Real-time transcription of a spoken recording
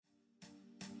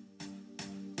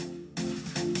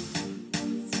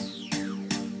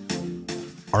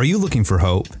Are you looking for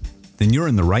hope? Then you're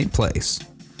in the right place.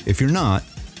 If you're not,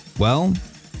 well,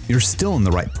 you're still in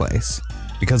the right place,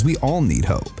 because we all need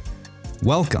hope.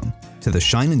 Welcome to the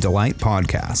Shine and Delight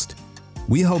podcast.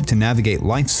 We hope to navigate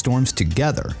life's storms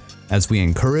together as we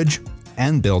encourage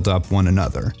and build up one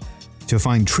another to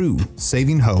find true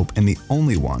saving hope in the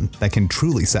only one that can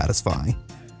truly satisfy.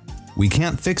 We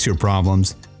can't fix your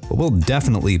problems, but we'll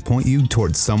definitely point you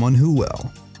towards someone who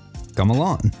will. Come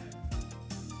along.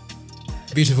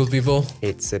 Beautiful people.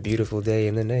 It's a beautiful day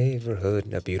in the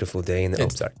neighborhood. A beautiful day in the...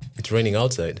 sorry. It's raining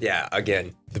outside. Yeah,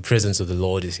 again. The presence of the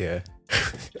Lord is here.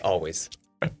 Always.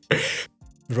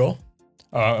 Bro?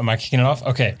 Am I kicking it off?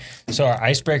 Okay. So our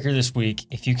icebreaker this week,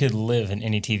 if you could live in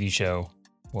any TV show,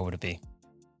 what would it be?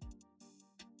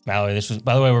 Mallory,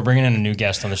 by the way, we're bringing in a new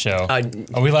guest on the show.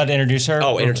 Are we allowed to introduce her?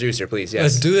 Oh, introduce her, please. Yes.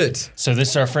 Let's do it. So this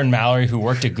is our friend Mallory, who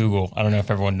worked at Google. I don't know if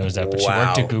everyone knows that, but She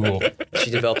worked at Google. She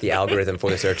developed the algorithm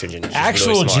for the search engine. She's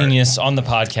Actual really genius on the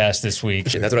podcast this week.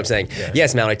 That's what I'm saying. Yeah.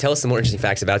 Yes, Mallory, tell us some more interesting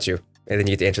facts about you, and then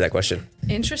you get to answer that question.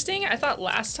 Interesting? I thought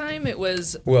last time it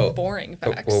was boring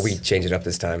facts. Well, we changed it up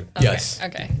this time. Okay. Yes.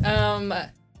 Okay.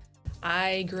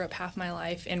 I grew up half my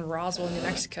life in Roswell, New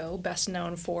Mexico, best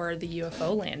known for the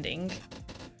UFO landing.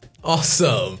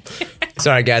 Awesome.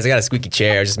 Sorry, guys, I got a squeaky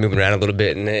chair. I was just moving around a little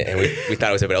bit, and we thought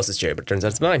it was everybody else's chair, but it turns out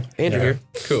it's mine. Andrew here.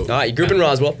 Cool. All right, you grew up in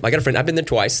Roswell. I got a friend. I've been there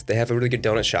twice. They have a really good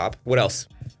donut shop. What else?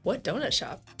 What donut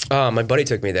shop? My buddy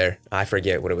took me there. I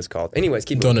forget what it was called. Anyways,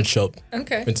 keep moving. Donut shop.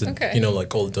 Okay. It's okay.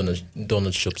 like all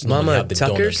donut shops. Mama have the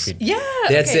Tucker's? Donut Yeah.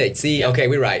 That's okay. it. See, okay,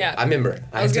 we're right. Yeah. I remember.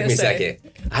 I was It took gonna me a say.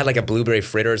 second. I had like a blueberry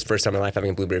fritter. It's the first time in my life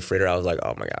having a blueberry fritter. I was like,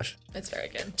 oh my gosh. It's very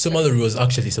good. So Mallory was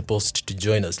actually supposed to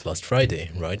join us last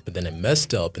Friday, right? But then I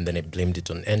messed up and then I blamed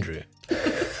it on Andrew.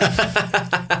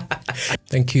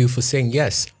 Thank you for saying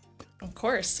yes. Of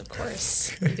course, of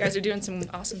course. You guys are doing some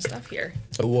awesome stuff here.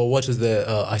 Well, what is the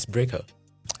icebreaker?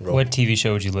 Rob? What TV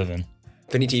show would you live in?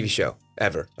 Any TV show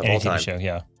ever of Any all TV time. show,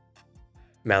 yeah.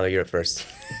 Mallory, you're up first.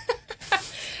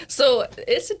 So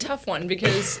it's a tough one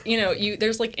because,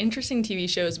 there's like interesting TV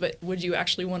shows, but would you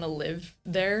actually want to live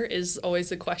there is always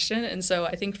the question. And so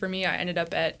I think for me, I ended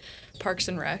up at Parks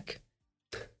and Rec.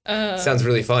 Sounds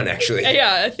really fun, actually.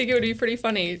 Yeah, I think it would be pretty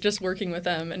funny just working with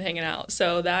them and hanging out.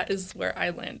 So that is where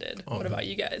I landed. What about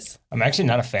you guys? I'm actually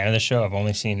not a fan of the show. I've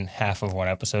only seen half of one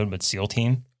episode, but SEAL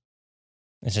Team.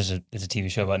 It's a TV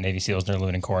show about Navy SEALs. They're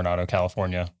living in Coronado,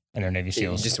 California, and they're Navy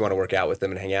You SEAls. just want to work out with them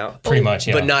and hang out? Pretty much,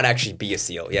 yeah. But not actually be a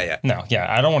SEAL. Yeah. No, yeah,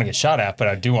 I don't want to get shot at, but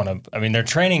I do want to. I mean, their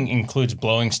training includes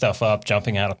blowing stuff up,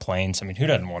 jumping out of planes. I mean, who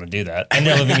doesn't want to do that? And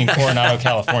they're living in Coronado,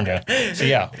 California. So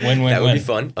yeah, win-win-win. That would be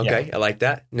fun. Okay, Yeah. I like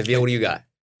that. Naveel, what do you got?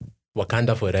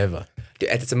 Wakanda forever. Dude,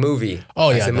 it's a movie. Oh,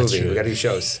 It's yeah, a that's movie. true. We got to do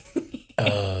shows.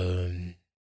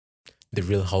 The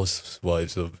Real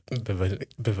Housewives of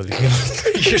Beverly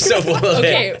Hills. You're so full of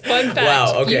Okay, it. fun fact.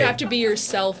 Wow, okay. You have to be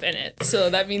yourself in it. So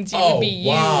that means you would be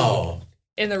you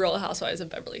in the Real Housewives of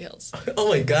Beverly Hills. Oh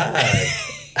my God.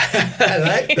 I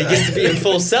like He gets to be in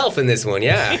full self in this one,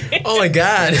 yeah. Oh my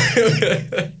God.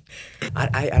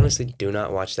 I honestly do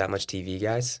not watch that much TV,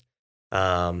 guys.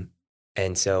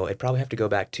 And so I'd probably have to go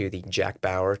back to the Jack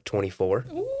Bauer 24.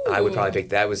 I would probably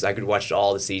pick that. I could watch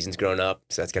all the seasons growing up,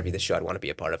 so that's got to be the show I'd want to be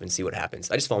a part of and see what happens.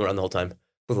 I just follow him around the whole time.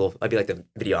 I'd be like the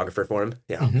videographer for him.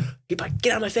 Yeah, he'd be like,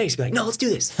 get out of my face. Be like, no, let's do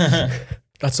this.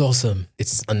 That's awesome.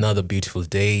 It's another beautiful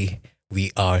day.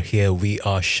 We are here. We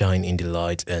are Shine in the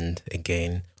Light. And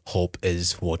again, hope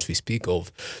is what we speak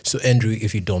of. So Andrew,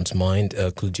 if you don't mind,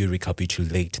 could you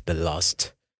recapitulate the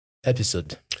last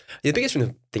episode? The biggest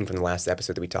thing from the last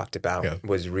episode that we talked about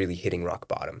was really hitting rock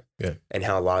bottom. Yeah. And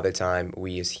how a lot of the time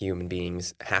we as human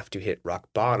beings have to hit rock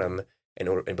bottom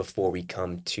and before we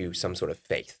come to some sort of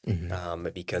faith.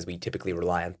 Because we typically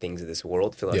rely on things of this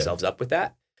world, fill ourselves up with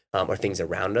that, or things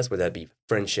around us, whether that be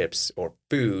friendships or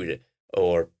food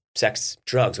or sex,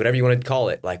 drugs, whatever you want to call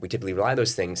it. Like we typically rely on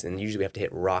those things, and usually we have to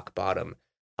hit rock bottom.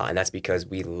 And that's because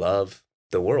we love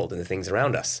the world and the things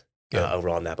around us.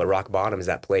 Overall on that. But rock bottom is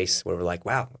that place where we're like,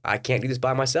 wow, I can't do this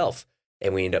by myself.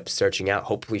 And we end up searching out,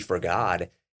 hopefully for God.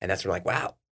 And that's when we're like,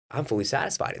 wow, I'm fully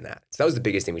satisfied in that. So that was the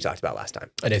biggest thing we talked about last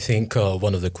time. And I think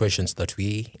one of the questions that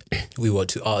we were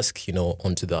to ask,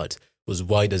 onto that was,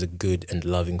 why does a good and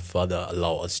loving father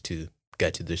allow us to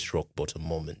get to this rock bottom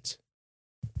moment?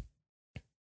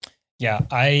 Yeah,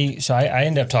 I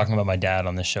ended up talking about my dad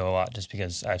on this show a lot just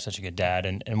because I have such a good dad.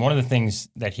 And one of the things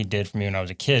that he did for me when I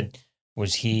was a kid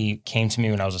was he came to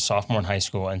me when I was a sophomore in high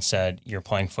school and said, you're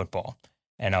playing football.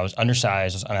 And I was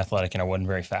undersized, I was unathletic, and I wasn't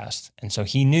very fast. And so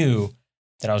he knew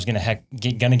that I was going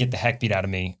to get the heck beat out of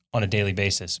me on a daily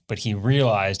basis. But he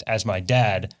realized, as my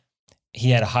dad,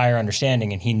 he had a higher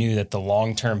understanding, and he knew that the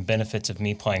long-term benefits of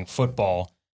me playing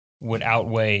football would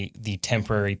outweigh the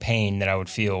temporary pain that I would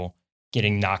feel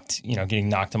getting knocked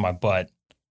on my butt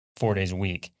 4 days a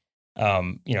week.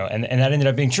 And that ended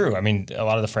up being true. I mean, a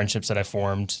lot of the friendships that I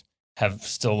formed have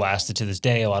still lasted to this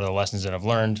day. A lot of the lessons that I've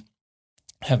learned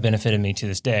have benefited me to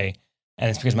this day. And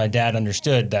it's because my dad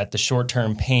understood that the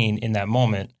short-term pain in that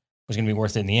moment was going to be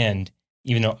worth it in the end,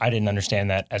 even though I didn't understand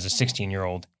that as a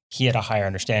 16-year-old. He had a higher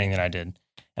understanding than I did.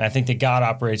 And I think that God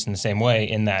operates in the same way,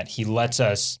 in that he lets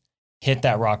us hit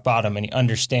that rock bottom, and he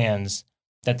understands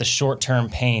that the short-term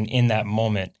pain in that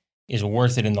moment is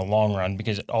worth it in the long run,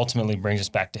 because it ultimately brings us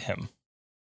back to him.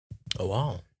 Oh,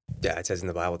 wow. Yeah, it says in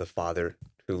the Bible, the father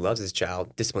who loves his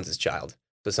child disciplines his child.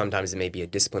 So sometimes it may be a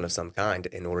discipline of some kind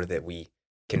in order that we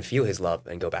can feel his love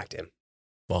and go back to him.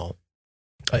 Wow.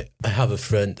 I have a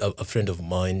friend of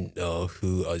mine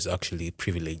who is actually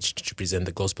privileged to present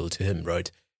the gospel to him,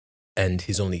 right? And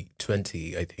he's only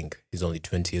 20, I think. He's only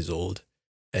 20 years old.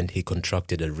 And he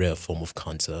contracted a rare form of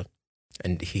cancer.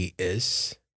 And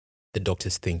the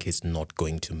doctors think he's not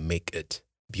going to make it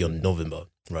beyond November,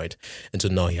 right? And so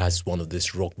now he has one of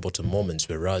these rock bottom moments,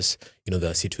 whereas,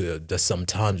 there's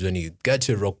sometimes when you get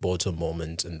to a rock bottom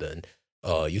moment and then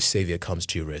your savior comes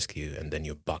to your rescue and then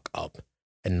you're back up.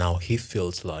 And now he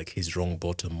feels like his rock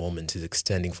bottom moment is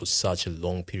extending for such a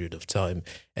long period of time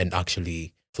and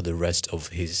actually for the rest of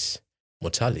his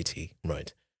mortality,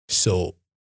 right? So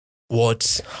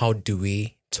how do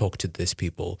we talk to these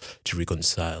people to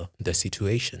reconcile their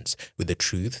situations with the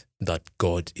truth that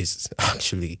God is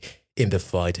actually in the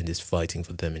fight and is fighting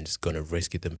for them and is going to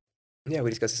rescue them? Yeah,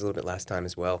 we discussed this a little bit last time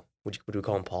as well. Would we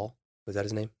call him Paul? Was that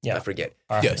his name? Yeah. I forget.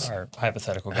 Yes. Our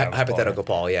hypothetical guy. Hypothetical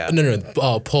Paul, yeah. No.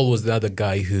 Paul was the other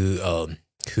guy who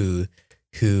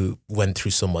went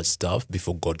through so much stuff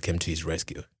before God came to his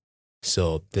rescue.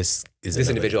 So this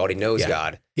individual already knows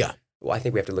God. Yeah. Well, I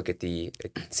think we have to look at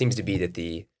it seems to be that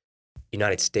the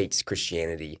United States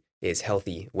Christianity is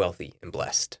healthy, wealthy, and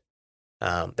blessed.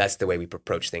 That's the way we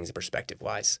approach things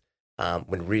perspective-wise,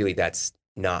 when really that's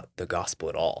not the gospel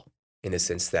at all, in the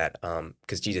sense that,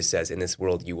 because Jesus says, in this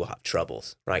world you will have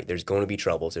troubles, right? There's going to be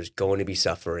troubles. There's going to be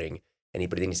suffering. And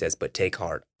then he says, but take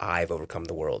heart, I've overcome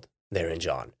the world, there in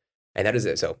John. And that is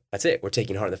it. So that's it. We're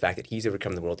taking heart in the fact that he's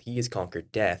overcome the world. He has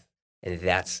conquered death. And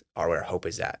that's where our hope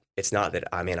is at. It's not that,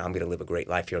 I'm going to live a great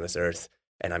life here on this earth,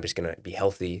 and I'm just going to be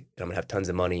healthy, and I'm going to have tons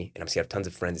of money, and I'm just going to have tons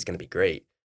of friends. It's going to be great.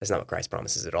 That's not what Christ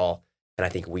promises at all. And I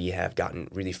think we have gotten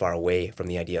really far away from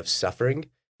the idea of suffering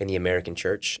in the American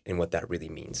church and what that really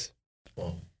means.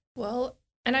 Well,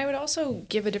 and I would also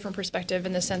give a different perspective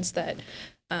in the sense that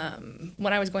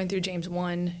when I was going through James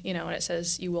 1, and it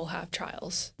says you will have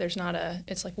trials.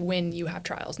 It's like when you have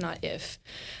trials, not if.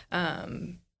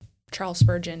 Charles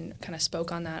Spurgeon kind of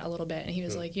spoke on that a little bit, and he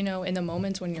was like, in the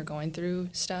moments when you're going through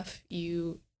stuff,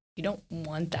 you don't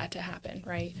want that to happen,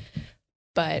 right?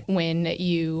 But when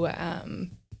you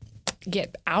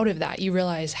get out of that, you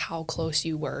realize how close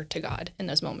you were to God in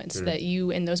those moments, that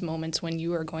in those moments when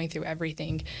you are going through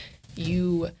everything,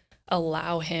 you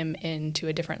allow him into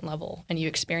a different level and you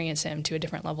experience him to a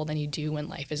different level than you do when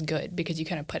life is good, because you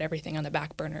kind of put everything on the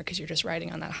back burner because you're just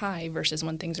riding on that high, versus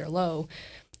when things are low,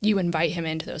 you invite him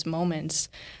into those moments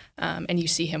and you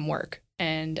see him work.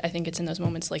 And I think it's in those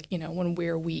moments like, when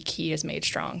we're weak, he is made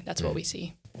strong. That's what we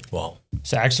see. Wow.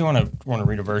 So I actually want to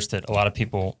read a verse that a lot of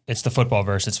people, it's the football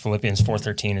verse. It's Philippians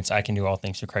 4:13. It's I can do all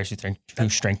things through Christ who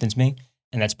strengthens me.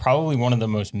 And that's probably one of the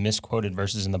most misquoted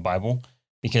verses in the Bible,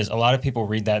 because a lot of people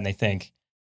read that and they think,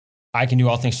 I can do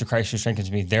all things through Christ who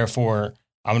strengthens me. Therefore,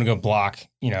 I'm going to go block,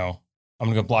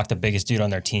 the biggest dude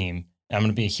on their team. And I'm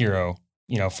going to be a hero,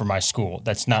 for my school.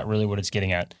 That's not really what it's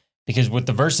getting at. Because what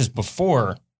the verses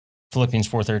before Philippians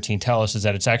 4:13 tell us is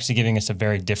that it's actually giving us a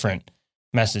very different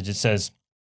message. It says,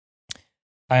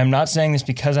 I am not saying this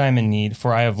because I am in need,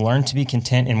 for I have learned to be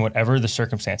content in whatever the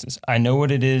circumstances. I know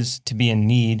what it is to be in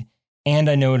need, and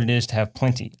I know what it is to have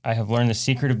plenty. I have learned the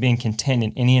secret of being content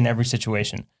in any and every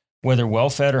situation, whether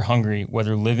well-fed or hungry,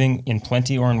 whether living in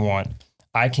plenty or in want.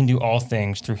 I can do all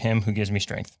things through him who gives me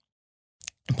strength.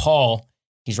 And Paul,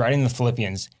 he's writing the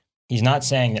Philippians. He's not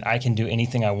saying that I can do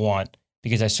anything I want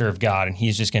because I serve God and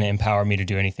he's just going to empower me to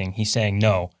do anything. He's saying,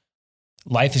 no,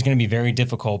 life is going to be very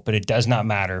difficult, but it does not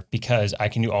matter because I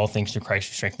can do all things through Christ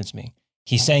who strengthens me.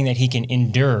 He's saying that he can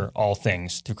endure all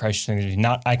things through Christ who strengthens me,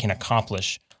 not I can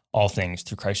accomplish all things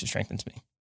through Christ who strengthens me.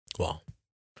 Wow.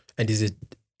 And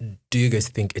do you guys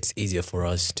think it's easier for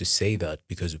us to say that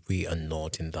because we are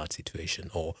not in that situation?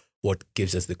 Or what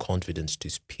gives us the confidence to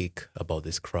speak about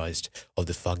this Christ, of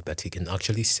the fact that he can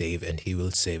actually save and he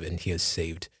will save and he has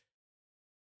saved,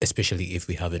 especially if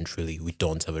we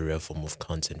don't have a rare form of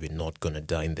cancer and we're not going to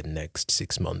die in the next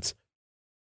 6 months?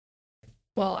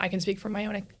 Well, I can speak from my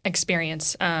own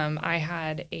experience. I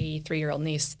had a 3-year-old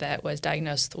niece that was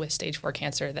diagnosed with stage 4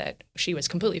 cancer that she was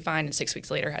completely fine, and 6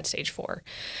 weeks later had stage 4.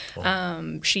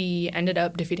 Wow. She ended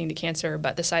up defeating the cancer,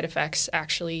 but the side effects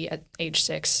actually at age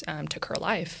 6 took her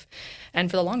life.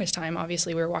 And for the longest time,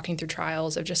 obviously, we were walking through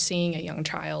trials of just seeing a young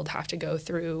child have to go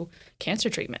through cancer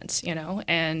treatments,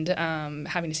 and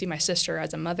having to see my sister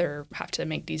as a mother have to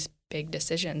make these big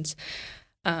decisions.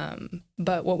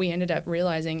 But what we ended up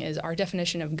realizing is our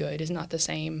definition of good is not the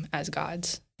same as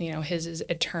God's. His is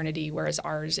eternity, whereas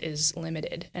ours is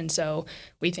limited. And so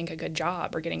we think a good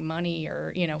job or getting money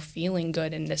or, feeling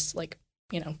good in this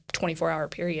 24-hour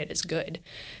period is good.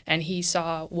 And he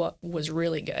saw what was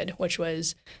really good, which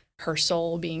was her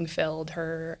soul being filled,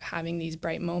 her having these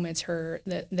bright moments,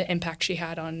 the impact she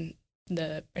had on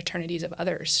the eternities of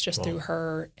others just through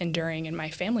her enduring and my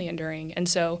family enduring. And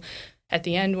so at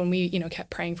the end, when we, kept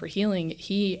praying for healing,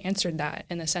 he answered that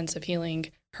in the sense of healing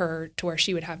her to where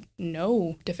she would have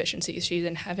no deficiencies. She's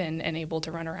in heaven and able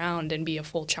to run around and be a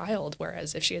full child,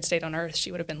 whereas if she had stayed on earth,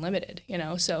 she would have been limited,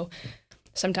 So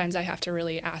sometimes I have to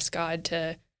really ask God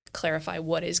to clarify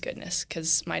what is goodness,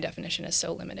 because my definition is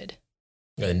so limited.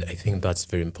 And I think that's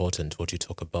very important, what you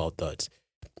talk about, that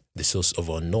the source of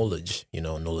our knowledge,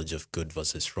 knowledge of good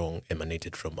versus wrong,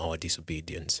 emanated from our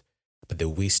disobedience. But the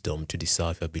wisdom to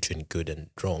decipher between good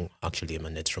and wrong actually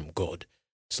emanates from God.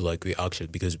 So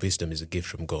because wisdom is a gift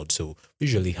from God, so we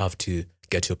usually have to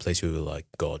get to a place where we're like,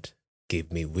 God,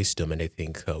 give me wisdom. And I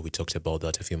think we talked about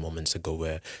that a few moments ago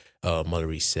where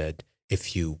Mallory said,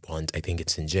 if you want, I think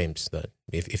it's in James, that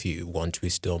if you want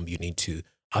wisdom, you need to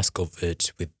ask of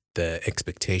it with the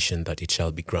expectation that it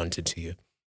shall be granted to you.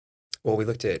 Well, we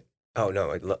looked at,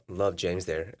 I love James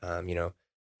there,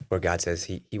 where God says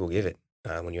he will give it.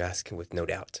 When you ask him with no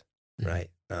doubt, right?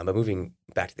 But moving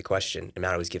back to the question,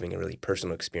 Matt was giving a really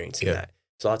personal experience in that.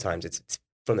 So a lot of times it's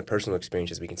from the personal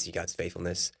experiences we can see God's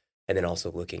faithfulness, and then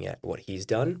also looking at what he's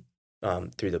done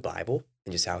through the Bible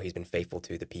and just how he's been faithful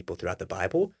to the people throughout the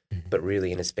Bible, but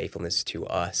really in his faithfulness to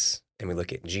us. And we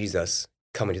look at Jesus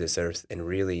coming to this earth and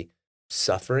really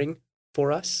suffering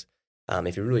for us.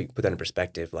 If you really put that in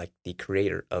perspective, like the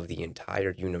creator of the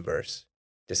entire universe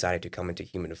decided to come into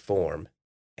human form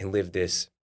and live this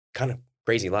kind of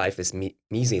crazy life, this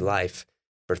measly life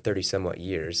for 30 somewhat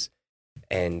years.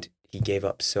 And he gave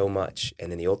up so much. And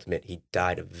then the ultimate, he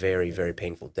died a very, very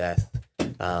painful death,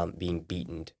 being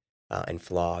beaten and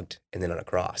flogged, and then on a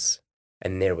cross.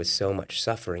 And there was so much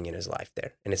suffering in his life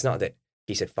there. And it's not that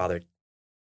he said, Father,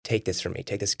 take this from me,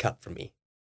 take this cup from me,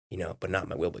 but not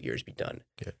my will, but yours be done.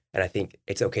 Yeah. And I think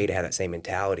it's okay to have that same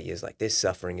mentality, is like, this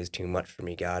suffering is too much for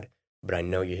me, God, but I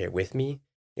know you're here with me.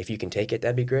 If you can take it,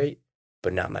 that'd be great,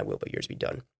 but not my will, but yours be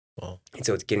done. Wow. And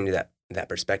so it's getting to that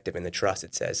perspective and the trust.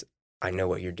 It says, I know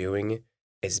what you're doing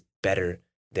is better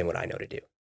than what I know to do.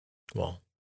 Wow.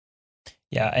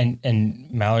 Yeah,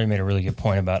 and Mallory made a really good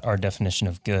point about our definition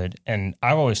of good. And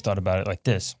I've always thought about it like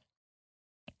this.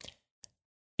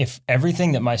 If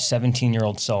everything that my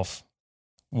 17-year-old self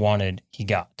wanted, he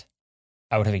got,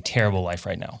 I would have a terrible life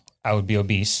right now. I would be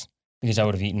obese because I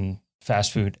would have eaten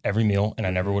fast food every meal and I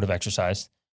never would have exercised.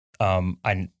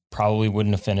 I probably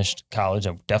wouldn't have finished college.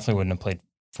 I definitely wouldn't have played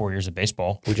 4 years of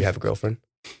baseball. Would you have a girlfriend?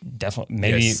 Definitely.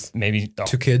 Maybe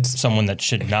 2 kids. Someone that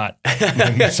should not,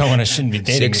 someone I shouldn't be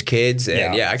dating. 6 kids.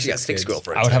 And I actually got 6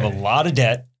 girlfriends. I would have a lot of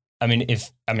debt. I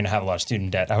have a lot of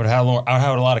student debt. I would have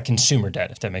a lot of consumer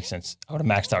debt, if that makes sense. I would have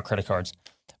maxed out credit cards.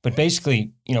 But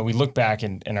basically, we look back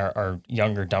in our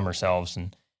younger, dumber selves,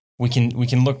 and we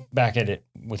can look back at it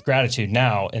with gratitude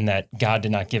now, in that God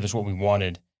did not give us what we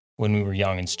wanted when we were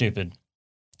young and stupid.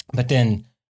 But then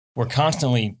we're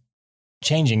constantly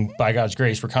changing by God's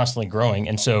grace. We're constantly growing.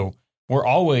 And so we're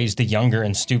always the younger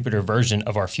and stupider version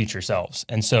of our future selves.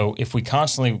 And so if we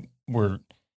constantly were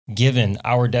given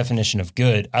our definition of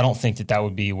good, I don't think that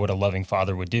would be what a loving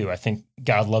father would do. I think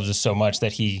God loves us so much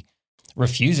that he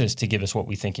refuses to give us what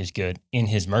we think is good in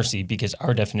his mercy, because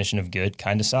our definition of good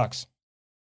kind of sucks.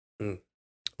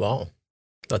 Wow,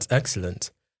 that's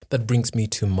excellent. That brings me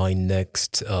to my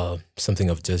next, something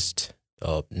I've just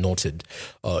noted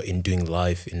in doing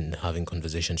life, in having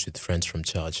conversations with friends from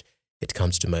church. It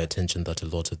comes to my attention that a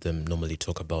lot of them normally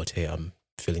talk about, hey, I'm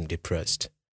feeling depressed.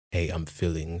 Hey, I'm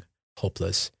feeling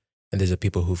hopeless. And there's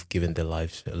people who've given their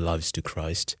lives to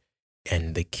Christ,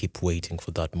 and they keep waiting for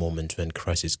that moment when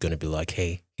Christ is going to be like,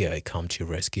 hey, here I come to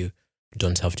your rescue. You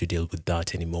don't have to deal with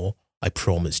that anymore. I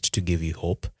promised to give you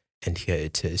hope, and here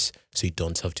it is. So you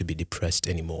don't have to be depressed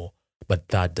anymore. But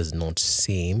that does not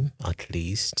seem, at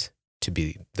least, to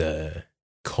be the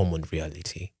common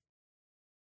reality.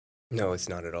 No, it's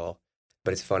not at all.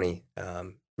 But it's funny.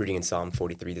 reading in Psalm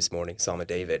 43 this morning, Psalm of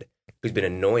David, who's been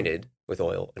anointed with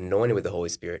oil, anointed with the Holy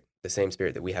Spirit, the same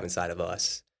Spirit that we have inside of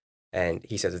us. And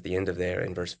he says at the end of there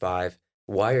in verse 5,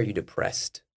 why are you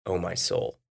depressed, O my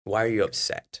soul? Why are you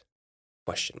upset? ?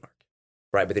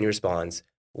 Right, but then he responds,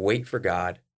 wait for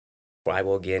God, for I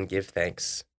will again give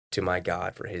thanks to my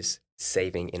God for his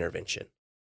saving intervention.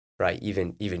 Right,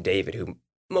 even David, who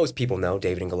most people know,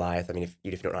 David and Goliath. I mean, if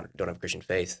you don't have a Christian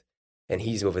faith, and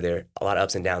he's over there, a lot of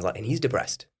ups and downs, and he's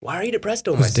depressed. Why are you depressed,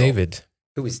 oh my soul? David?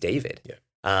 Who is David?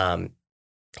 Yeah.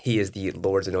 He is the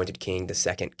Lord's anointed king, the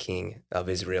second king of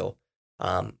Israel.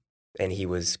 And he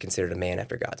was considered a man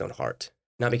after God's own heart.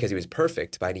 Not because he was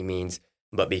perfect by any means,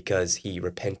 but because he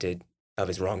repented of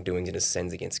his wrongdoings and his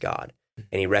sins against God.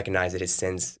 And he recognized that his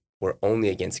sins were only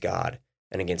against God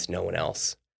and against no one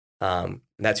else.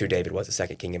 That's who David was, the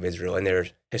second king of Israel. And there are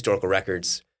historical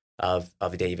records of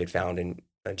David found in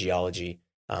geology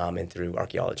and through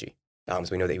archaeology. So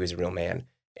we know that he was a real man.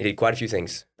 He did quite a few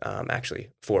things, actually,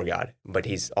 for God. But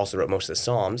he's also wrote most of the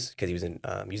Psalms because he was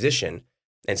a musician.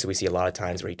 And so we see a lot of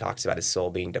times where he talks about his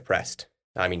soul being depressed.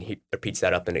 I mean, he repeats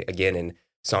that up and again in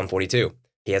Psalm 42.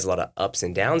 He has a lot of ups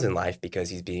and downs in life because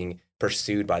he's being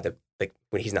pursued by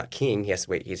when he's not king, he has to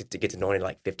wait. He gets anointed at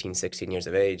like 15, 16 years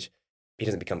of age. He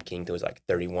doesn't become king until he's like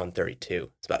 31,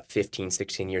 32. It's about 15,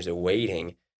 16 years of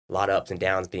waiting, a lot of ups and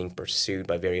downs, being pursued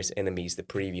by various enemies, the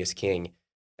previous king.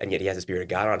 And yet he has the Spirit of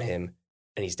God on him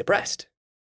and he's depressed.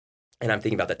 And I'm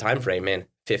thinking about the time frame, man,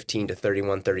 15 to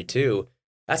 31, 32.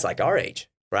 That's like our age,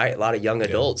 right? A lot of young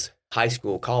adults, high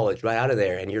school, college, right out of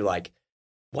there. And you're like,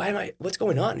 what's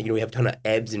going on? We have a ton of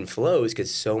ebbs and flows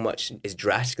because so much is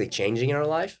drastically changing in our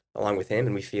life along with him.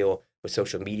 And we feel with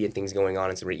social media and things going on,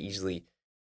 and so we're easily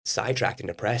sidetracked and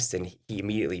depressed. And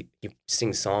he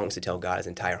sings songs to tell God his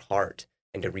entire heart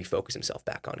and to refocus himself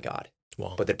back on God.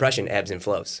 Wow. But the depression ebbs and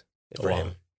flows for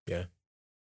him. Yeah.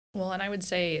 Well, and I would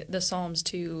say the Psalms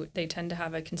too, they tend to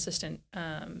have a consistent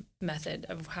method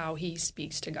of how he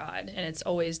speaks to God. And it's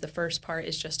always, the first part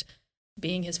is just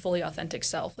being his fully authentic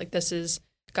self. Like, this is,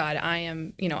 God, I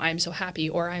am so happy,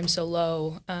 or I am so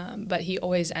low. But he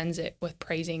always ends it with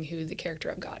praising who the character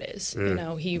of God is.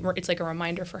 It's like a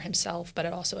reminder for himself, but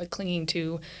it also a clinging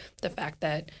to the fact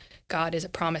that God is a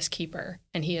promise keeper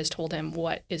and he has told him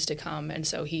what is to come. And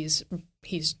so he's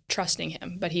trusting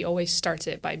him, but he always starts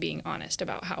it by being honest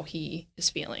about how he is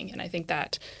feeling. And I think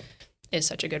that is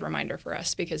such a good reminder for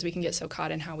us, because we can get so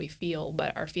caught in how we feel,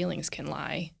 but our feelings can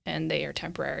lie and they are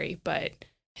temporary, but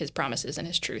his promises and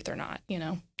his truth are not,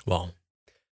 Wow.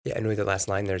 Yeah, and with the last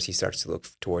line there is he starts to look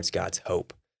towards God's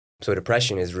hope. So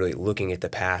depression is really looking at the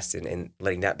past and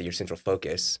letting that be your central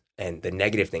focus, and the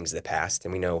negative things of the past.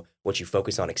 And we know what you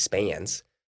focus on expands.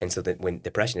 And so that when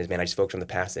depression is, man, I just focus on the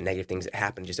past, the negative things that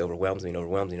happen just overwhelms me and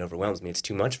overwhelms me and overwhelms me. It's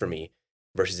too much for me.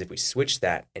 Versus if we switch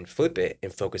that and flip it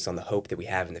and focus on the hope that we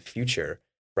have in the future,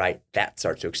 right, that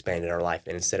starts to expand in our life.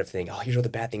 And instead of thinking, oh, here's all the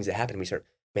bad things that happen, we start,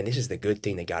 man, this is the good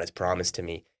thing that God has promised to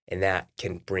me. And that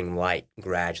can bring light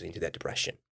gradually into that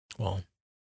depression. Wow.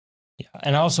 Yeah,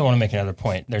 and I also want to make another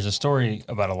point. There's a story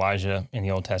about Elijah in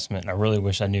the Old Testament, and I really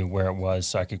wish I knew where it was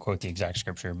so I could quote the exact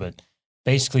scripture. But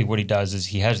basically what he does is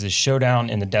he has this showdown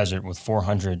in the desert with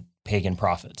 400 pagan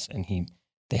prophets, and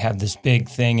they have this big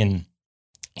thing, and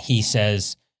he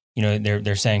says,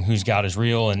 they're saying whose God is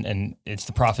real, and it's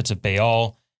the prophets of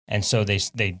Baal. And so they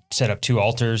set up two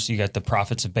altars. You got the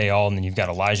prophets of Baal, and then you've got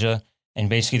Elijah. And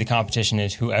basically the competition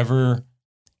is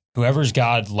whoever's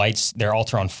God lights their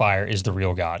altar on fire is the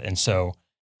real God. And so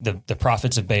the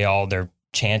prophets of Baal, they're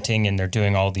chanting and they're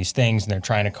doing all these things, and they're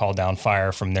trying to call down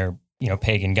fire from their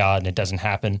pagan God, and it doesn't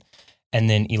happen. And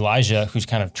then Elijah, who's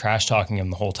kind of trash talking him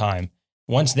the whole time,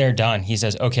 once they're done, he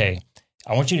says, okay,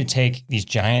 I want you to take these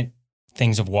giant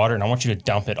things of water and I want you to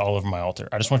dump it all over my altar.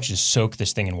 I just want you to soak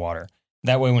this thing in water.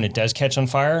 That way, when it does catch on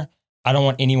fire, I don't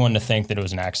want anyone to think that it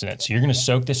was an accident. So you're going to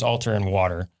soak this altar in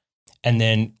water. And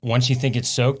then once you think it's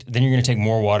soaked, then you're going to take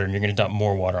more water and you're going to dump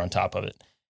more water on top of it.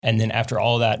 And then after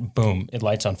all that, boom, it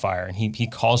lights on fire. And he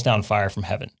calls down fire from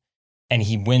heaven. And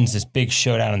he wins this big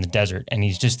showdown in the desert. And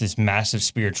he's just this massive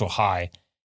spiritual high.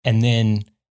 And then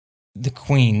the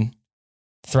queen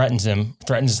threatens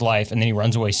his life. And then he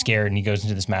runs away scared and he goes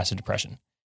into this massive depression.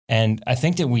 And I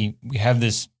think that we have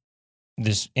this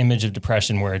image of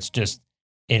depression where it's just,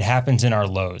 it happens in our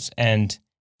lows, and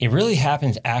it really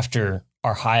happens after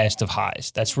our highest of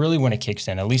highs. That's really when it kicks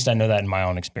in. At least I know that in my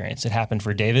own experience. It happened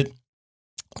for David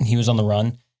when he was on the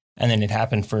run, and then it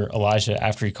happened for Elijah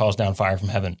after he calls down fire from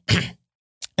heaven. And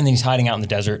then he's hiding out in the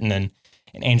desert, and then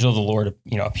an angel of the Lord,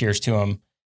 appears to him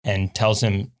and tells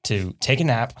him to take a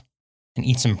nap and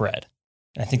eat some bread.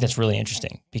 And I think that's really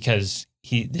interesting because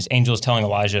this angel is telling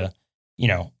Elijah,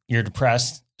 you're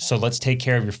depressed. So let's take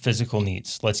care of your physical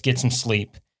needs. Let's get some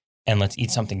sleep and let's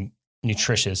eat something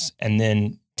nutritious and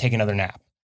then take another nap.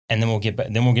 And then we'll get ready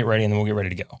and then we'll get ready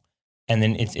to go. And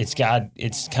then it's God.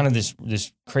 It's kind of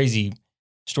this crazy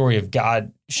story of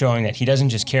God showing that he doesn't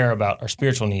just care about our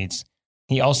spiritual needs.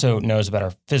 He also knows about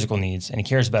our physical needs, and he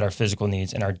cares about our physical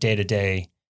needs and our day-to-day,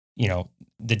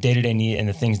 the day-to-day need and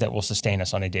the things that will sustain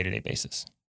us on a day-to-day basis.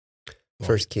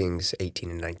 1 Kings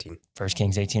 18 and 19. 1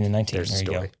 Kings 18 and 19. There's there a you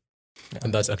story. go.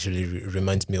 And that actually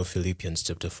reminds me of Philippians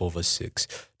chapter 4, verse 6.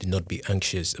 Do not be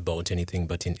anxious about anything,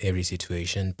 but in every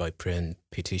situation, by prayer and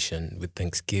petition, with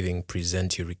thanksgiving,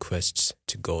 present your requests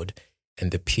to God,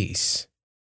 and the peace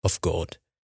of God,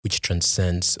 which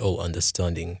transcends all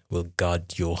understanding, will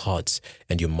guard your hearts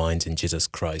and your minds in Jesus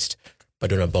Christ. I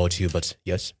don't know about you, but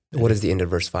yes? What does the end of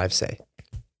verse 5 say?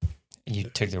 You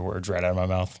took the words right out of my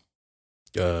mouth.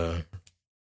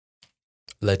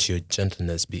 Let your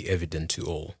gentleness be evident to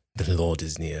all. The Lord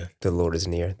is near. The Lord is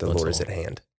near. The That's Lord is all. at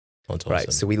hand. That's Right.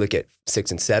 awesome. So we look at 6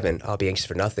 and 7. I'll be anxious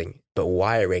for nothing. But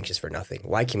why are we anxious for nothing?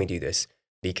 Why can we do this?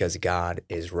 Because God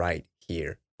is right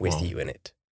here with Wow. you in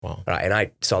it. Wow. Right. And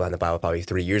I saw that in the Bible probably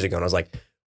 3 years ago, and I was like,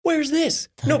 where's this?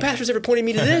 No pastor's ever pointed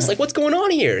me to this. Like, what's going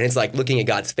on here? And it's like looking at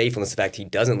God's faithfulness, the fact he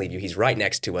doesn't leave you. He's right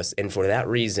next to us. And for that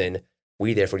reason,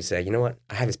 we therefore say, you know what?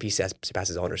 I have his peace that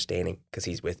surpasses all understanding because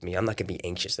he's with me. I'm not going to be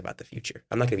anxious about the future.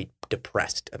 I'm not going to be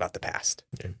depressed about the past.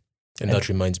 And that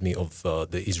reminds me of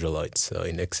the Israelites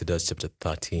in Exodus chapter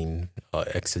 13,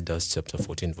 Exodus chapter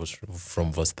 14,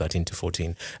 from verse 13 to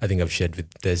 14. I think I've shared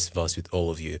this verse with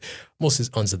all of you. Moses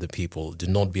answered the people, do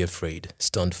not be afraid,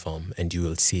 stand firm, and you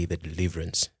will see the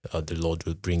deliverance the Lord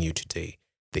will bring you today.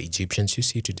 The Egyptians you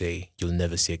see today, you'll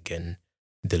never see again.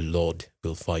 The Lord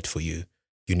will fight for you.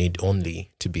 You need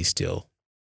only to be still.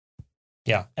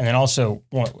 Yeah. And then also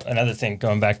another thing,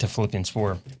 going back to Philippians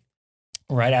 4,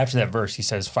 right after that verse, he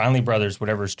says, finally, brothers,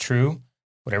 whatever is true,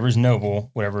 whatever is noble,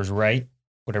 whatever is right,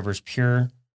 whatever is pure,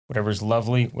 whatever is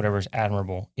lovely, whatever is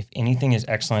admirable, if anything is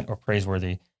excellent or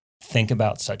praiseworthy, think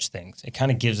about such things. It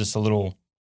kind of gives us a little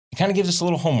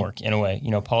homework in a way.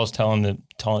 Paul's telling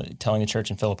the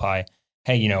church in Philippi,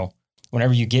 hey,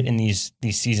 whenever you get in these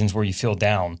seasons where you feel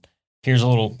down,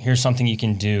 here's something you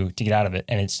can do to get out of it.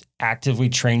 And it's actively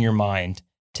train your mind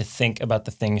to think about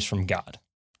the things from God,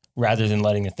 rather than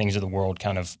letting the things of the world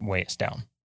kind of weigh us down.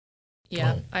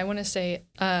 Yeah, I want to say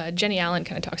Jenny Allen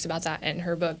kind of talks about that in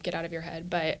her book, Get Out of Your Head,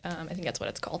 but I think that's what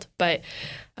it's called. But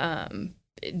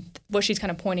what she's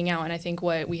kind of pointing out, and I think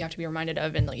what we have to be reminded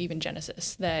of in even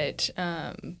Genesis, that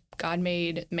God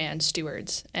made man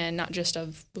stewards, and not just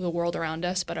of the world around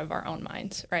us, but of our own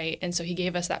minds, right? And so he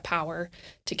gave us that power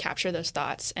to capture those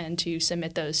thoughts and to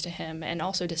submit those to him, and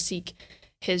also to seek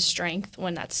his strength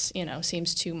when that's,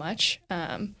 seems too much.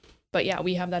 But yeah,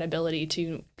 we have that ability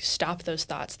to stop those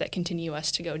thoughts that continue us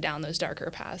to go down those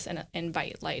darker paths and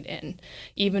invite light in,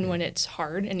 even when it's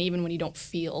hard and even when you don't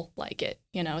feel like it.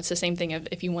 It's the same thing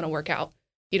if you want to work out.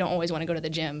 You don't always want to go to the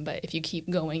gym, but if you keep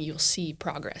going, you'll see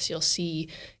progress. You'll see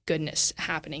goodness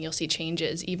happening. You'll see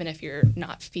changes, even if you're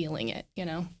not feeling it,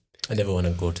 I never want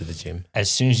to go to the gym. As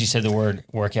soon as you said the word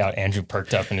workout, Andrew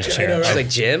perked up in his chair. I was like,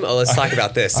 Jim? Oh, let's talk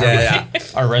about this. Yeah.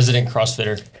 Our resident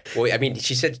CrossFitter. Well, I mean,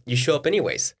 she said you show up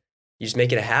anyways. You just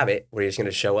make it a habit where you're just going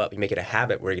to show up. You make it a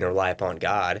habit where you're going to rely upon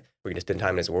God, where you're going to spend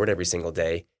time in his word every single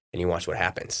day, and you watch what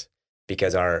happens.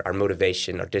 Because our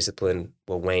motivation, our discipline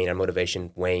will wane. Our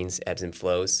motivation wanes, ebbs and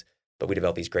flows. But we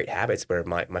develop these great habits where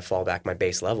my fallback, my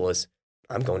base level is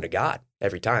I'm going to God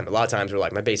every time. A lot of times we're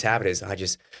like, my base habit is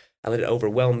I let it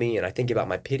overwhelm me, and I think about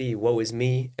my pity, woe is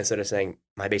me, instead of saying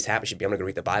my base habit should be I'm going to go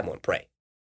read the Bible and pray,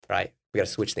 right? We got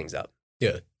to switch things up.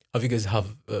 Yeah. Have you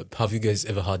guys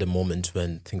ever had a moment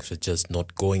when things were just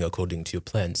not going according to your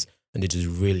plans, and it is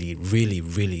really, really,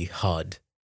 really hard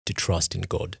to trust in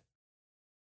God?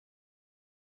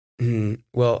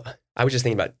 Well, I was just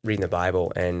thinking about reading the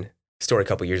Bible, and a story a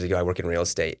couple years ago, I work in real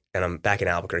estate, and I'm back in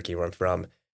Albuquerque where I'm from,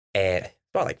 and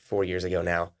about like 4 years ago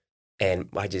now. And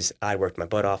I worked my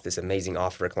butt off, this amazing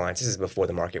offer for clients. This is before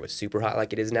the market was super hot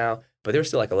like it is now, but there were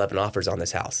still like 11 offers on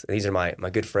this house. And these are my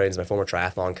good friends, my former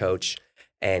triathlon coach.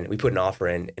 And we put an offer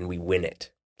in and we win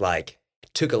it. Like,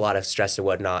 it took a lot of stress and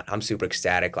whatnot. I'm super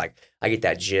ecstatic. Like, I get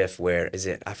that gif where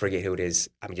I forget who it is.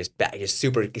 I'm just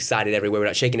super excited everywhere. We're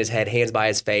not shaking his head, hands by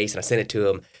his face. And I send it to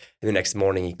him. And the next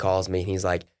morning he calls me and he's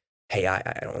like, hey, I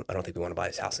don't think we want to buy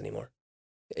this house anymore.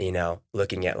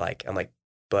 Looking at I'm like,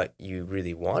 but you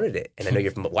really wanted it. And I know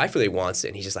your wife really wants it.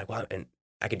 And he's just like, wow. And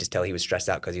I could just tell he was stressed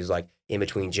out because he was like in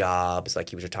between jobs, like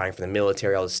he was retiring from the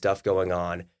military, all this stuff going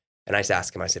on. And I just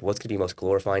asked him, I said, what's going to be most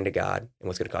glorifying to God and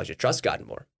what's going to cause you to trust God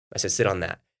more? I said, sit on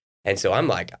that. And so I'm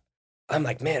like, I'm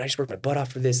like, man, I just worked my butt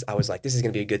off for this. I was like, this is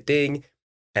going to be a good thing.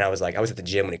 And I was at the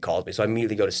gym when he called me. So I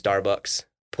immediately go to Starbucks,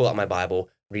 pull out my Bible,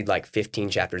 read like 15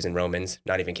 chapters in Romans,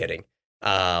 not even kidding,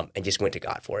 and just went to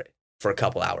God for it for a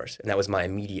couple hours. And that was my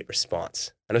immediate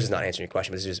response. I know this is not answering your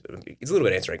question, but it's a little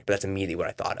bit answering, but that's immediately what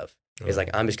I thought of. It's like,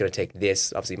 I'm just going to take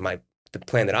this. Obviously, the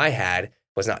plan that I had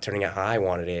was not turning out how I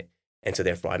wanted it. And so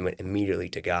therefore, I went immediately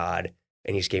to God,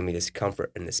 and he just gave me this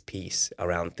comfort and this peace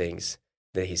around things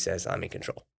that he says I'm in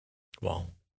control. Wow.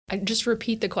 I just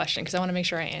repeat the question because I want to make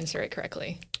sure I answer it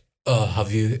correctly.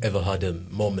 Have you ever had a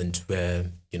moment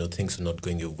where, things are not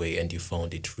going your way and you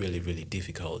found it really, really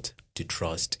difficult to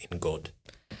trust in God?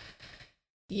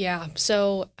 Yeah.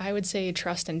 So I would say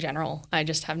trust in general. I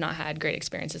just have not had great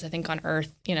experiences. I think on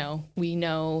earth, we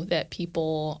know that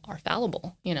people are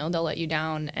fallible, they'll let you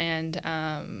down. And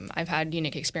I've had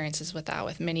unique experiences with that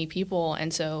with many people.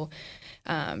 And so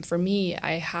for me,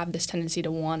 I have this tendency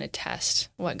to want to test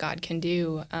what God can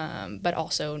do, but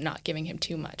also not giving him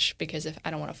too much because if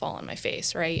I don't want to fall on my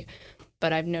face, right?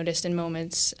 But I've noticed in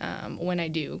moments when I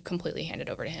do completely hand it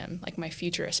over to him, like my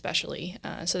future especially.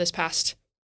 So this past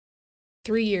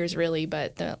 3 years really,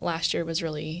 but the last year was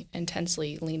really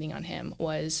intensely leaning on him,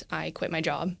 was I quit my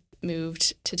job,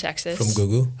 moved to Texas. From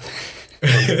Google?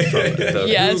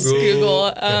 Yes,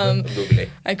 Google. Google.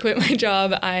 I quit my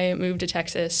job. I moved to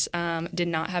Texas, did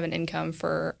not have an income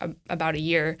for about a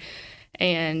year.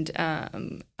 And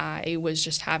I was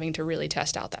just having to really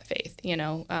test out that faith,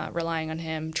 relying on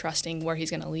him, trusting where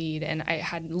he's going to lead. And I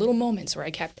had little moments where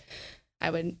I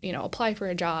would, apply for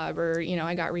a job or,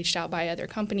 I got reached out by other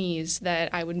companies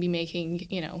that I would be making,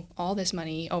 all this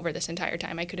money over this entire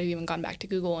time. I could have even gone back to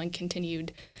Google and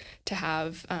continued to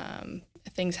have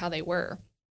things how they were.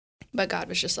 But God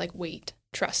was just like, wait,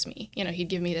 trust me. He'd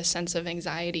give me this sense of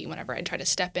anxiety whenever I'd try to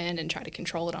step in and try to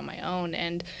control it on my own.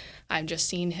 And I've just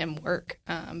seen him work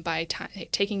by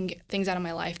taking things out of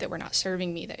my life that were not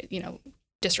serving me, that,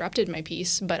 disrupted my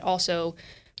peace, but also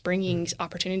bringing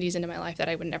opportunities into my life that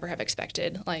I would never have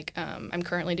expected. Like I'm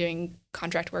currently doing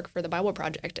contract work for the Bible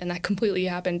Project, and that completely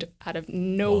happened out of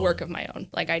no work of my own.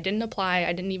 Like I didn't apply.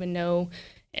 I didn't even know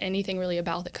anything really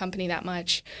about the company that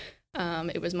much.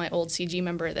 It was my old CG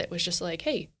member that was just like,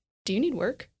 hey, do you need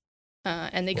work?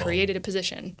 And they created a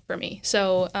position for me.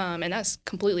 So, and that's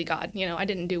completely God. I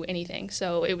didn't do anything.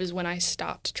 So it was when I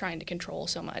stopped trying to control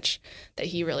so much that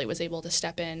he really was able to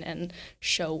step in and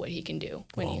show what he can do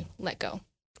when you let go.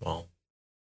 Wow.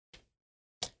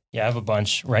 Yeah, I have a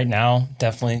bunch right now.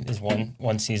 Definitely is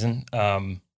one season.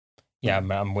 I'm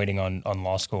waiting on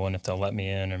law school and if they'll let me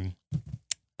in,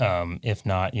 and if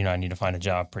not, I need to find a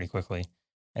job pretty quickly.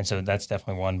 And so that's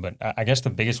definitely one. But I guess the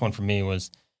biggest one for me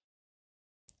was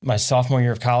my sophomore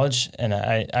year of college. And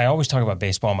I always talk about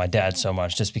baseball and my dad so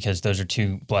much just because those are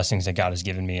two blessings that God has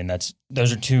given me. And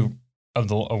those are two of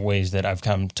the ways that I've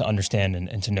come to understand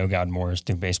and to know God more is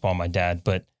through baseball and my dad.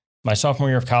 But my sophomore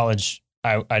year of college,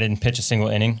 I didn't pitch a single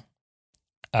inning.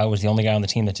 I was the only guy on the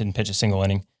team that didn't pitch a single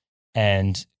inning.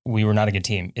 And we were not a good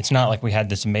team. It's not like we had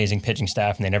this amazing pitching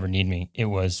staff and they never need me.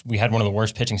 We had one of the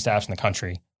worst pitching staffs in the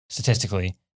country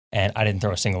statistically, and I didn't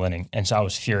throw a single inning. And so I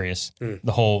was furious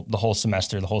the whole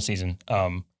semester, the whole season.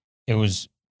 It was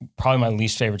probably my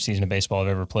least favorite season of baseball I've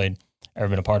ever played, ever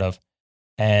been a part of.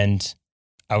 And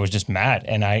I was just mad.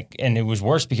 And it was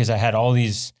worse because I had all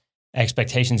these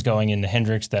expectations going into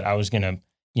Hendrix that I was going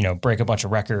to, break a bunch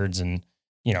of records and,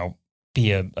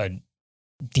 be a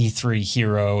D3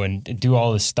 hero and do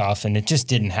all this stuff. And it just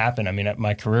didn't happen. I mean,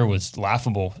 my career was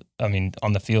laughable. I mean,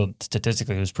 on the field,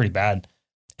 statistically, it was pretty bad.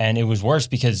 And it was worse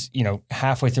because,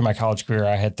 halfway through my college career,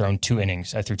 I had thrown 2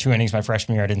 innings. I threw 2 innings my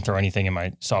freshman year. I didn't throw anything in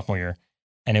my sophomore year.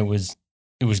 And it was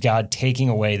God taking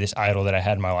away this idol that I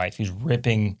had in my life. He was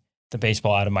ripping the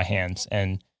baseball out of my hands.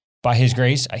 And by his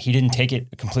grace, he didn't take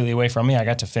it completely away from me. I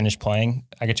got to finish playing.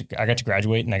 I got to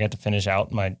graduate and I got to finish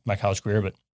out my college career.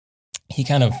 But he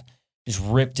kind of just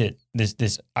ripped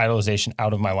this idolization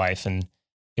out of my life. And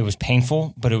it was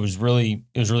painful, but it was really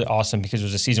awesome because it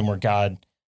was a season where God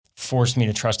forced me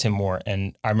to trust him more.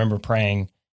 And I remember praying,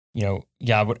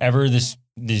 God, whatever these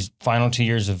final 2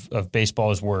 years of baseball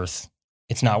is worth,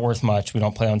 it's not worth much. We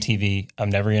don't play on TV.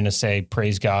 I'm never going to say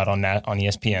praise God on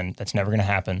ESPN. That's never going to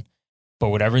happen. But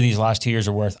whatever these last 2 years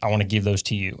are worth, I want to give those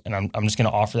to you. And I'm just going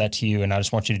to offer that to you. And I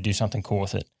just want you to do something cool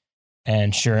with it.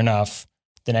 And sure enough,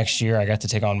 the next year I got to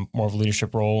take on more of a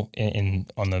leadership role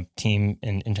on the team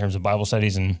in terms of Bible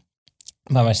studies. And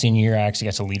by my senior year, I actually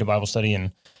got to lead a Bible study.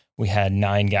 And we had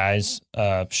 9 guys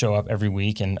show up every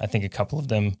week. And I think a couple of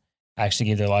them actually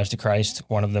gave their lives to Christ.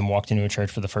 One of them walked into a church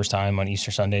for the first time on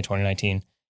Easter Sunday, 2019.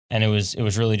 And it was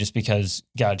really just because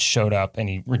God showed up and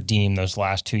he redeemed those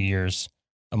last 2 years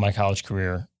of my college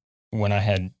career when I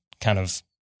had kind of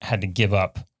had to give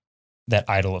up that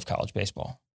idol of college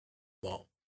baseball. Wow.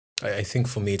 I think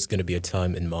for me, it's going to be a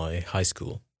time in my high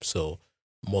school. So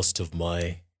most of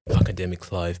my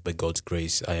academic life, by God's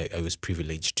grace, I was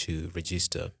privileged to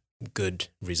register good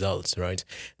results, right?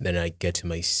 Then I get to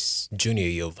my junior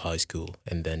year of high school,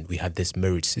 and then we had this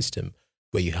merit system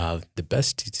where you have the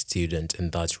best student,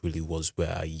 and that really was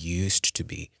where I used to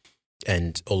be.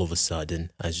 And all of a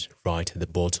sudden, I was right at the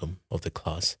bottom of the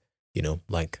class,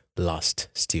 like last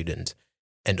student.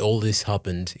 And all this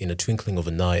happened in a twinkling of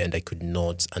an eye, and I could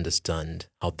not understand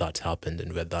how that happened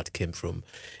and where that came from.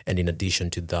 And in addition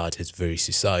to that, it's very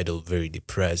suicidal, very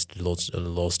depressed, lost a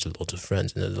lot of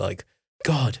friends. And I was like,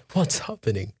 God, what's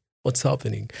happening? What's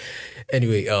happening?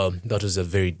 Anyway, that was a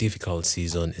very difficult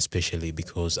season, especially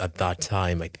because at that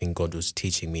time, I think God was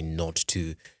teaching me not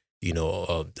to,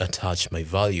 attach my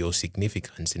value or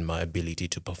significance in my ability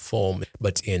to perform,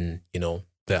 but in,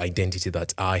 the identity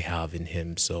that I have in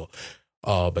Him. So,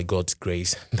 by God's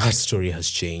grace, that story has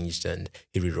changed, and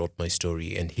He rewrote my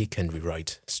story, and He can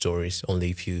rewrite stories. Only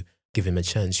if you give Him a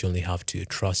chance. You only have to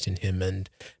trust in Him and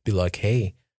be like,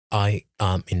 hey, I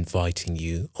am inviting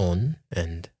you on,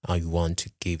 and I want to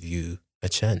give you a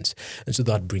chance. And so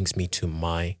that brings me to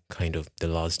my the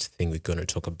last thing we're going to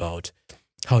talk about.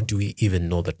 How do we even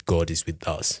know that God is with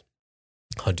us?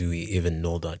 How do we even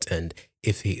know that? And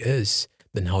if He is,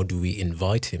 then how do we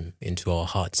invite Him into our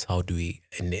hearts? How do we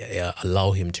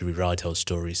allow Him to rewrite our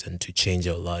stories and to change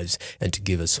our lives and to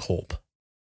give us hope?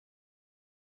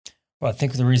 Well, I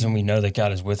think the reason we know that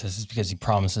God is with us is because He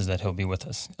promises that He'll be with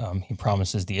us. He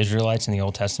promises the Israelites in the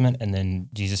Old Testament, and then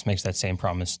Jesus makes that same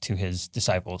promise to His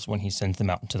disciples when He sends them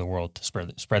out into the world to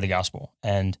spread the gospel.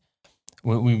 And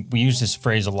we use this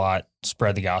phrase a lot,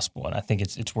 spread the gospel, and I think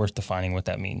it's worth defining what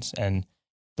that means. And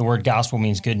the word gospel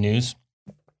means good news,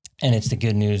 and it's the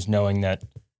good news knowing that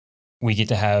we get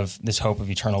to have this hope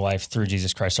of eternal life through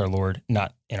Jesus Christ our Lord,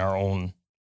 not in our own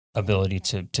ability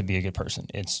to be a good person.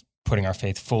 It's putting our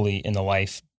faith fully in the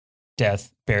life,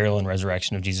 death, burial, and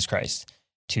resurrection of Jesus Christ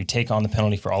to take on the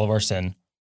penalty for all of our sin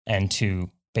and to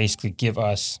basically give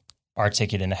us our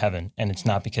ticket into heaven. And it's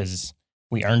not because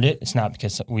we earned it. It's not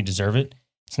because we deserve it.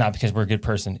 It's not because we're a good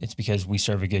person. It's because we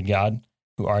serve a good God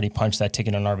who already punched that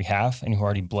ticket on our behalf and who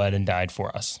already bled and died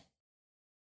for us.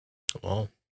 Wow.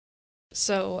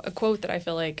 So a quote that I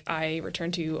feel like I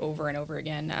return to over and over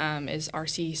again is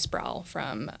R.C. Sproul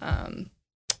from,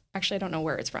 actually I don't know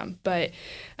where it's from, but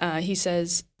he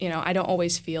says, I don't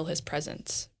always feel His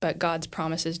presence, but God's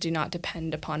promises do not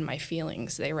depend upon my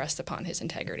feelings. They rest upon His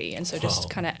integrity. And so just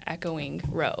kind of echoing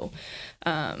Roe,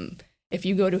 if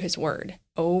you go to His word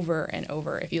over and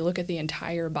over, if you look at the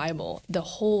entire Bible, the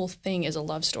whole thing is a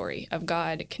love story of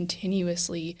God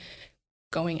continuously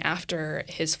going after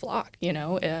His flock.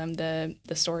 The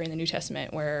story in the New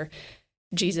Testament where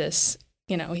Jesus,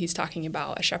 He's talking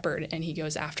about a shepherd and He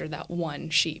goes after that one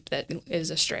sheep that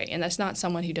is astray. And that's not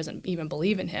someone who doesn't even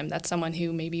believe in Him. That's someone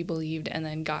who maybe believed and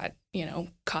then got,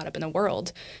 caught up in the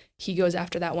world. He goes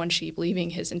after that one sheep,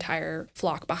 leaving his entire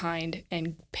flock behind,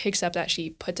 and picks up that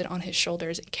sheep, puts it on His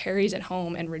shoulders, carries it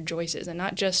home and rejoices. And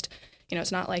not just,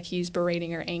 it's not like He's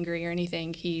berating or angry or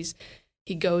anything.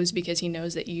 He goes because He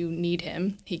knows that you need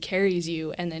Him. He carries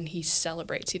you, and then He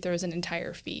celebrates. He throws an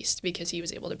entire feast because He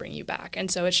was able to bring you back. And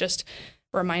so it's just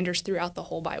reminders throughout the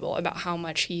whole Bible about how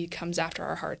much He comes after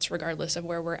our hearts regardless of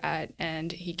where we're at,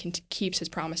 and He keeps His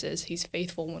promises. He's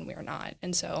faithful when we are not.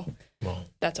 And so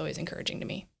That's always encouraging to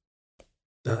me.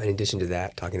 In addition to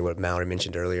that, talking about what Mallory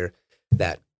mentioned earlier,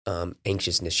 that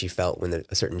anxiousness she felt when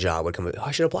a certain job would come,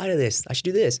 I should apply to this, I should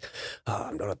do this.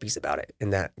 I'm not at peace about it.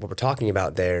 And that what we're talking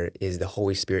about there is the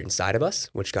Holy Spirit inside of us,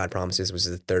 which God promises was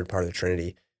the third part of the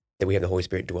Trinity, that we have the Holy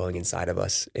Spirit dwelling inside of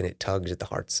us, and it tugs at the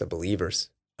hearts of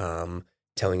believers,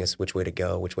 telling us which way to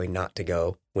go, which way not to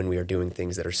go when we are doing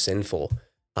things that are sinful.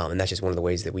 And that's just one of the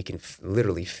ways that we can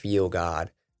literally feel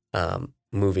God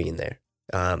moving in there.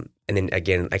 And then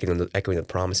again, echoing the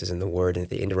promises in the Word, and at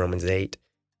the end of Romans 8,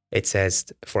 it says,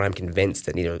 "For I'm convinced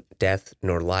that neither death,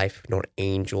 nor life, nor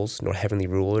angels, nor heavenly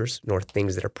rulers, nor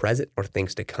things that are present, nor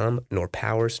things to come, nor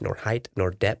powers, nor height,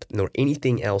 nor depth, nor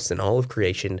anything else in all of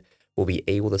creation will be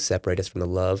able to separate us from the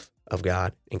love of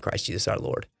God in Christ Jesus our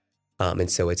Lord."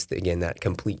 And so it's, again, that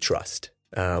complete trust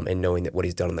and knowing that what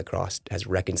He's done on the cross has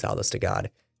reconciled us to God.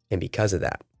 And because of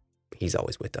that, He's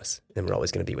always with us, and we're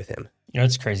always going to be with Him.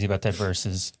 What's crazy about that verse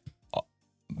is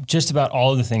just about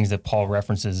all of the things that Paul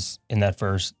references in that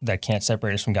verse that can't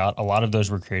separate us from God, a lot of those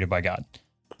were created by God.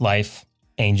 Life,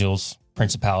 angels,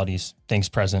 principalities, things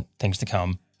present, things to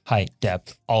come, height,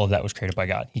 depth, all of that was created by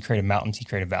God. He created mountains, He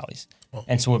created valleys.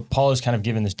 And so what Paul is kind of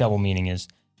given this double meaning is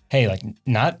hey, like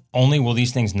not only will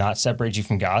these things not separate you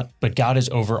from God, but God is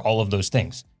over all of those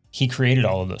things. He created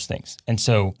all of those things. And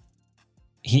so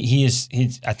I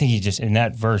think he just, in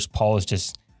that verse, Paul is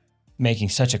just making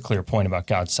such a clear point about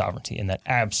God's sovereignty and that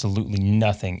absolutely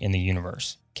nothing in the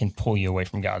universe can pull you away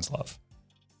from God's love.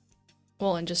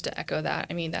 Well, and just to echo that,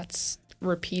 I mean, that's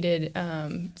repeated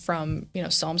from,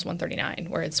 Psalms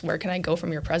 139, where it's, where can I go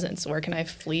from your presence? Where can I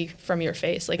flee from your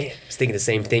face? Like, I was thinking the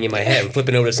same thing in my head. I'm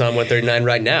flipping over to Psalm 139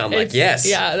 right now. I'm like, yes.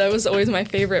 Yeah, that was always my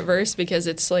favorite verse, because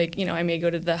it's like, I may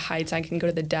go to the heights, I can go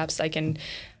to the depths, I can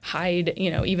hide,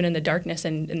 even in the darkness,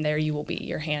 and there you will be.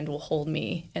 Your hand will hold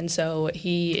me. And so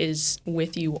he is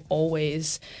with you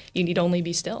always. You need only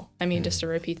be still. I mean, just to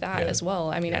repeat that as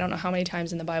well. I mean, I don't know how many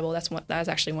times in the Bible that's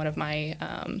actually one of my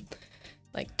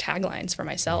like taglines for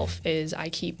myself is I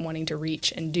keep wanting to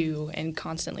reach and do and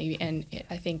constantly. And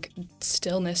I think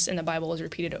stillness in the Bible is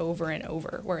repeated over and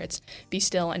over, where it's be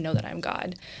still and know that I'm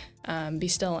God. Be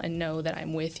still and know that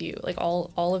I'm with you. Like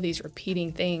all of these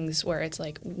repeating things where it's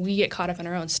like we get caught up in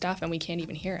our own stuff and we can't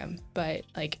even hear him. But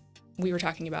like we were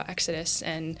talking about Exodus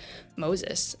and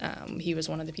Moses, he was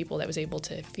one of the people that was able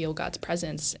to feel God's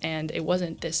presence. And it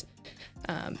wasn't this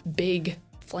big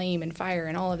flame and fire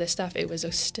and all of this stuff. It was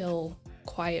a still,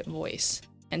 quiet voice.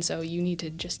 And so you need to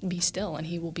just be still and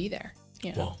he will be there.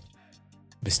 Wow.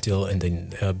 Be still and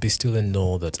then be still and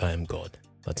know that I am God.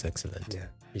 That's excellent. Yeah.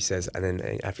 He says, and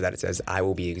then after that it says, I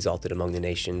will be exalted among the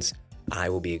nations. I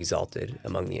will be exalted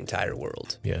among the entire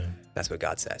world. Yeah. That's what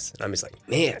God says. And I'm just like,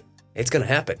 man, it's going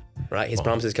to happen, right? His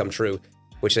promises come true,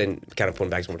 which then kind of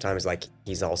pulling back one more time is like,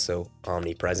 he's also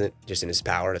omnipresent just in his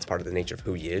power. That's part of the nature of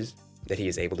who he is, that he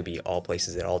is able to be all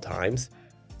places at all times.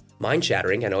 Mind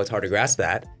shattering. I know it's hard to grasp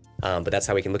that, but that's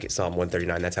how we can look at Psalm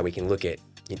 139. That's how we can look at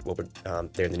what we're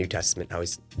there in the New Testament, how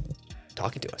he's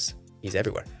talking to us. He's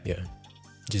everywhere. Yeah.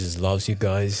 Jesus loves you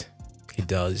guys. He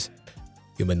does.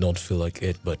 You may not feel like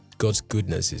it, but God's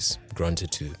goodness is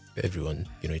granted to everyone.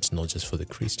 It's not just for the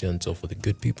Christians or for the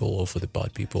good people or for the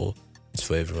bad people. It's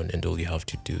for everyone. And all you have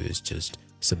to do is just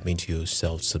submit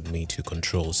yourself, submit your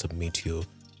control, submit your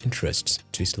interests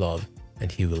to his love,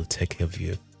 and he will take care of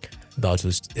you. That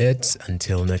was it.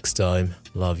 Until next time,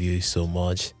 love you so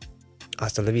much.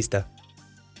 Hasta la vista.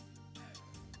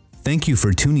 Thank you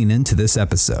for tuning in to this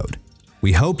episode.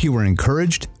 We hope you were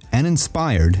encouraged and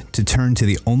inspired to turn to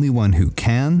the only one who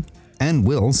can and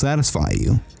will satisfy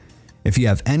you. If you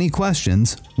have any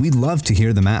questions, we'd love to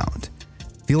hear them out.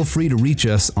 Feel free to reach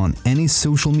us on any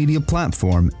social media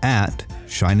platform at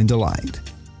Shine and Delight.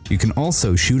 You can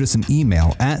also shoot us an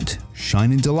email at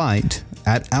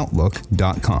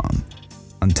shineanddelight@outlook.com.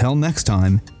 Until next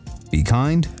time, be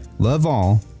kind, love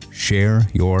all, share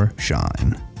your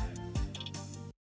shine.